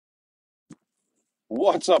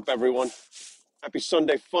What's up, everyone? Happy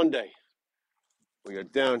Sunday Fun Day. We are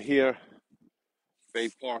down here, Bay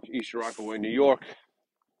Park, East Rockaway, New York,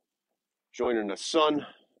 joining the sun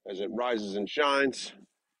as it rises and shines.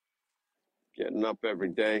 Getting up every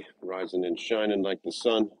day, rising and shining like the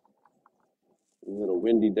sun. A little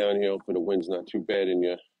windy down here. Hopefully the wind's not too bad in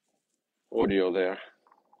your audio there.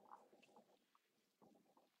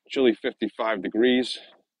 Chilly 55 degrees.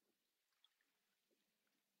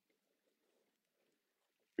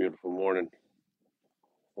 Beautiful morning.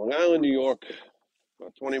 Long Island, New York,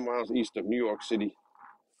 about 20 miles east of New York City.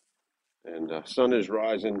 And sun is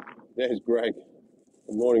rising. There's Greg.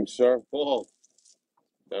 Good morning, sir. Paul,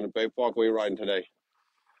 down at Bay Park, where you riding today?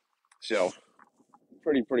 So,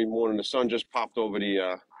 pretty morning. The sun just popped over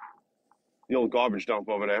the old garbage dump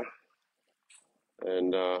over there,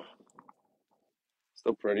 and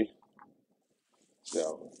still pretty.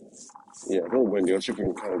 So, yeah, a little windy. Let's see if we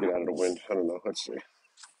can kind of get out of the wind. I don't know. Let's see.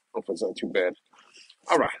 Hopefully it's not too bad.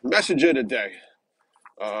 All right, message of the day.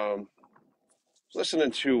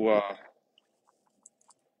 Listening to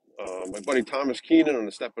my buddy Thomas Keenan on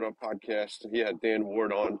the Step It Up podcast. He had Dan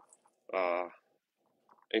Ward on,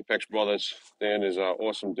 Apex Brothers. Dan is an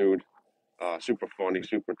awesome dude, super funny,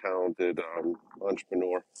 super talented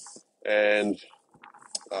entrepreneur. And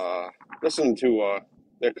listening to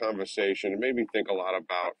their conversation, it made me think a lot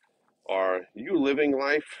about, are you living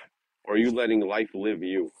life or are you letting life live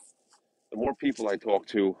you? The more people I talk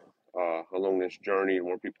to along this journey,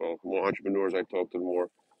 more entrepreneurs I talk to, the more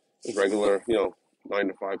regular, 9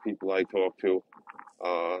 to 5 people I talk to.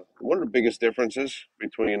 One of the biggest differences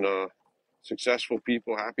between successful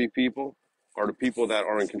people, happy people, are the people that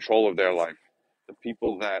are in control of their life, the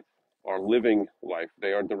people that are living life,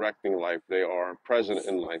 they are directing life, they are present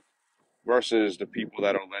in life, versus the people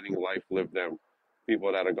that are letting life live them, people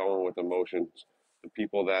that are going with emotions, the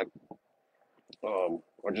people that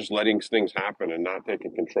are just letting things happen and not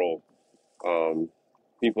taking control,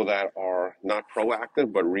 people that are not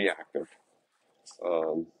proactive but reactive.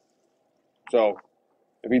 Um, so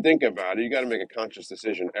if you think about it, you got to make a conscious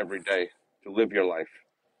decision every day to live your life,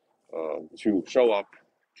 to show up,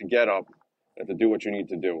 to get up, and to do what you need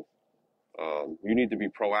to do. You need to be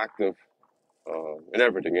proactive in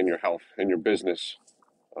everything, in your health, in your business,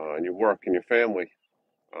 in your work, in your family.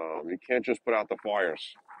 You can't just put out the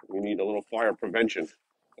fires. You need a little fire prevention,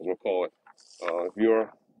 as we'll call it. If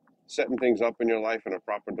you're setting things up in your life in a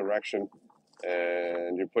proper direction,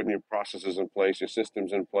 and you're putting your processes in place, your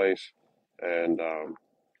systems in place, and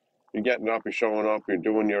you're getting up, you're showing up, you're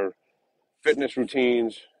doing your fitness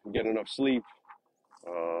routines, you're getting enough sleep,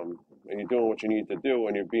 and you're doing what you need to do,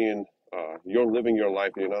 and you're living your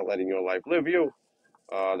life, and you're not letting your life live you.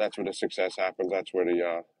 That's where the success happens. That's where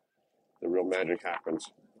the real magic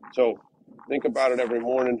happens. So think about it every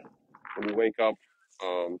morning when you wake up.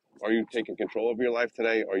 Are you taking control of your life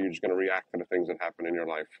today, or are you just going to react to the things that happen in your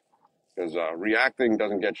life? Because reacting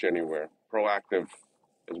doesn't get you anywhere. Proactive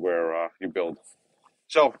is where you build.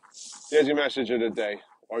 So here's your message of the day.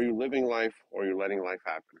 Are you living life, or are you letting life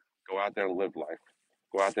happen? Go out there and live life.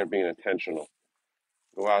 Go out there being intentional.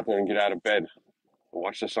 Go out there and get out of bed and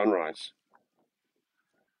watch the sunrise.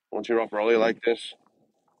 Once you're up early like this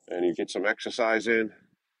and you get some exercise in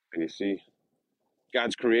and you see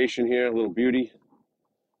God's creation here, a little beauty,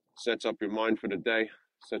 sets up your mind for the day,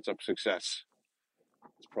 sets up success.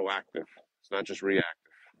 It's proactive. It's not just reactive.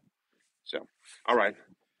 So, all right.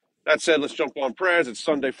 That said, let's jump on prayers. It's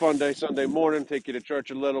Sunday Fun Day, Sunday morning. Take you to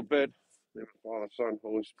church a little bit. In the name of the Father, Son,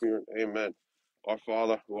 Holy Spirit. Amen. Our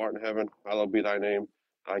Father, who art in heaven, hallowed be thy name.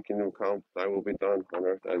 Thy kingdom come, thy will be done on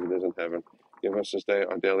earth as it is in heaven. Give us this day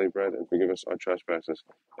our daily bread, and forgive us our trespasses,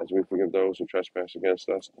 as we forgive those who trespass against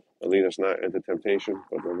us. And lead us not into temptation,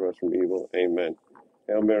 but deliver us from evil. Amen.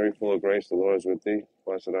 Hail Mary, full of grace, the Lord is with thee.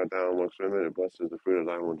 Blessed art thou amongst women, and blessed is the fruit of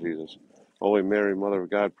thy womb, Jesus. Holy Mary, Mother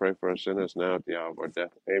of God, pray for us sinners now at the hour of our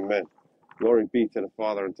death. Amen. Glory be to the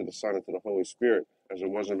Father, and to the Son, and to the Holy Spirit, as it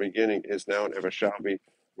was in the beginning, is now, and ever shall be,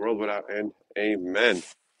 world without end. Amen.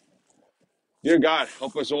 Dear God,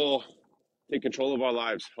 help us all take control of our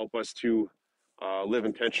lives. Help us to live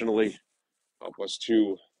intentionally. Help us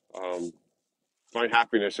to find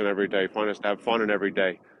happiness in every day. Find us to have fun in every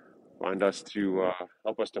day. Find us to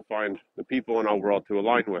help us to find the people in our world to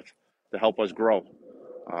align with, to help us grow,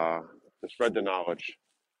 to spread the knowledge,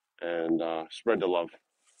 and spread the love.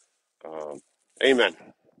 Amen.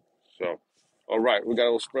 So, all right, we got a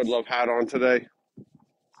little spread love hat on today.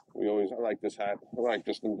 I like this hat. I like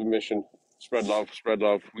this, the mission. Spread love, spread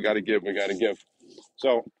love. We got to give, we got to give.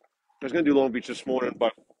 So, I was going to do Long Beach this morning,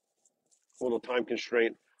 but a little time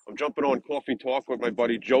constraint. I'm jumping on Coffee Talk with my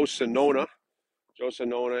buddy Joe Sonona. Joe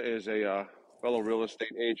Sonona is a fellow real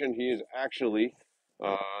estate agent. He is actually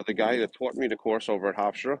the guy that taught me the course over at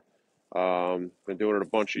Hofstra. Been doing it a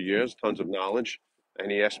bunch of years, tons of knowledge.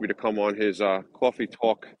 And he asked me to come on his coffee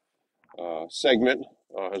talk segment,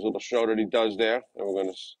 his little show that he does there. And we're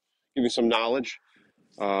going to give you some knowledge.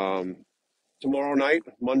 Um, Tomorrow night,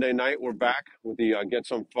 Monday night, we're back with the Get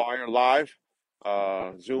Some Fire live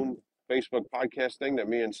Zoom Facebook podcast thing that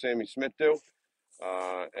me and Sammy Smith do.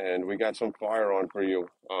 And we got some fire on for you.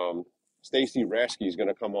 Stacy Rasky is going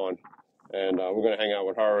to come on, and we're going to hang out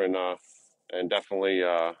with her, and definitely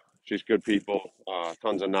she's good people,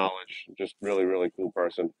 tons of knowledge, just really really cool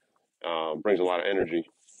person. Brings a lot of energy.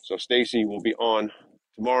 So Stacy will be on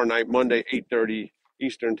tomorrow night, Monday, 8:30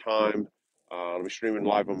 Eastern time. I'll be streaming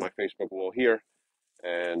live on my Facebook wall here,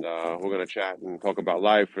 and we're going to chat and talk about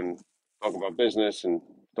life and talk about business and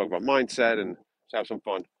talk about mindset and just have some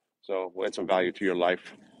fun. So we'll add some value to your life.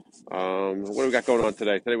 What do we got going on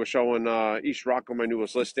today? Today we're showing East Rocco, my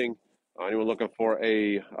newest listing. Anyone looking for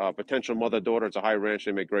a potential mother-daughter? It's a high ranch.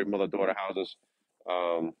 They make great mother-daughter houses.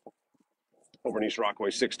 Um, Over in East Rockaway,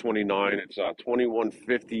 629. It's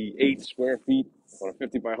 2158 square feet on a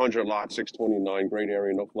 50 by 100 lot, 629. Great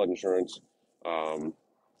area, no flood insurance. Um,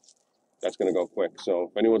 that's going to go quick.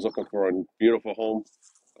 So if anyone's looking for a beautiful home,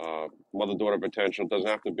 mother-daughter potential, doesn't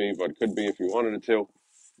have to be, but could be if you wanted it to.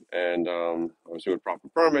 And obviously with proper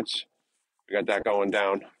permits, we got that going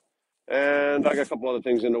down. And I got a couple other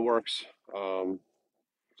things in the works. There's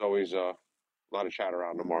always a lot of chatter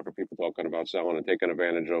out in the market, people talking about selling and taking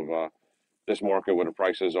advantage of this market where the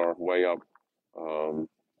prices are way up. Um,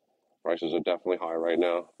 Prices are definitely high right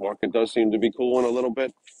now. Market does seem to be cooling a little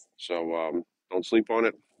bit, so don't sleep on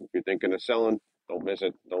it. If you're thinking of selling, don't miss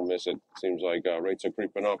it. Don't miss it. Seems like rates are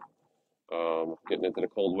creeping up, getting into the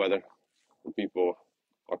cold weather. When people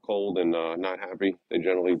are cold and not happy, they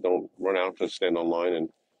generally don't run out to stand online and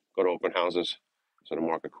go to open houses. So the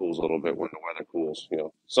market cools a little bit when the weather cools. You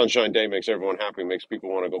know, sunshine day makes everyone happy, makes people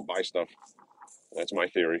want to go buy stuff. That's my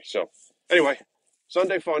theory. So anyway,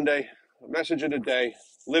 Sunday fun day. Message of the day: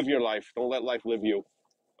 live your life. Don't let life live you.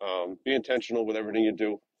 Be intentional with everything you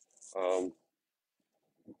do. Um,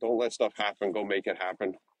 don't let stuff happen. Go make it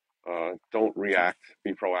happen. Don't react.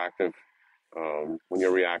 Be proactive. When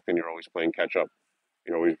you're reacting, you're always playing catch up.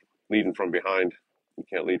 You're always leading from behind. You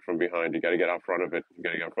can't lead from behind. You got to get out front of it. You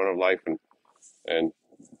got to get out front of life and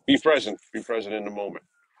be present. Be present in the moment.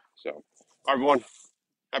 So, all right, everyone,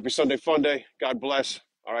 happy Sunday fun day. God bless.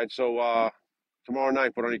 All right, so tomorrow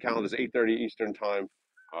night, put on your calendars, 8:30 Eastern time.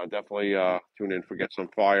 Definitely tune in for Get Some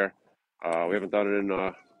Fire. We haven't done it in,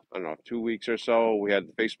 I don't know, 2 weeks or so. We had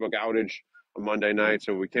the Facebook outage on Monday night,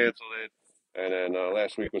 so we canceled it. And then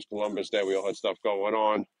last week was Columbus Day. We all had stuff going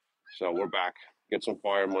on. So we're back. Get Some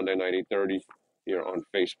Fire Monday night, 8:30 here on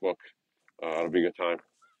Facebook. It'll be a good time.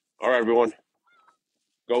 All right, everyone.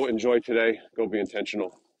 Go enjoy today. Go be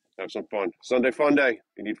intentional. Have some fun. Sunday fun day.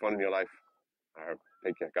 You need fun in your life. All right.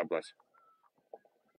 Take care. God bless.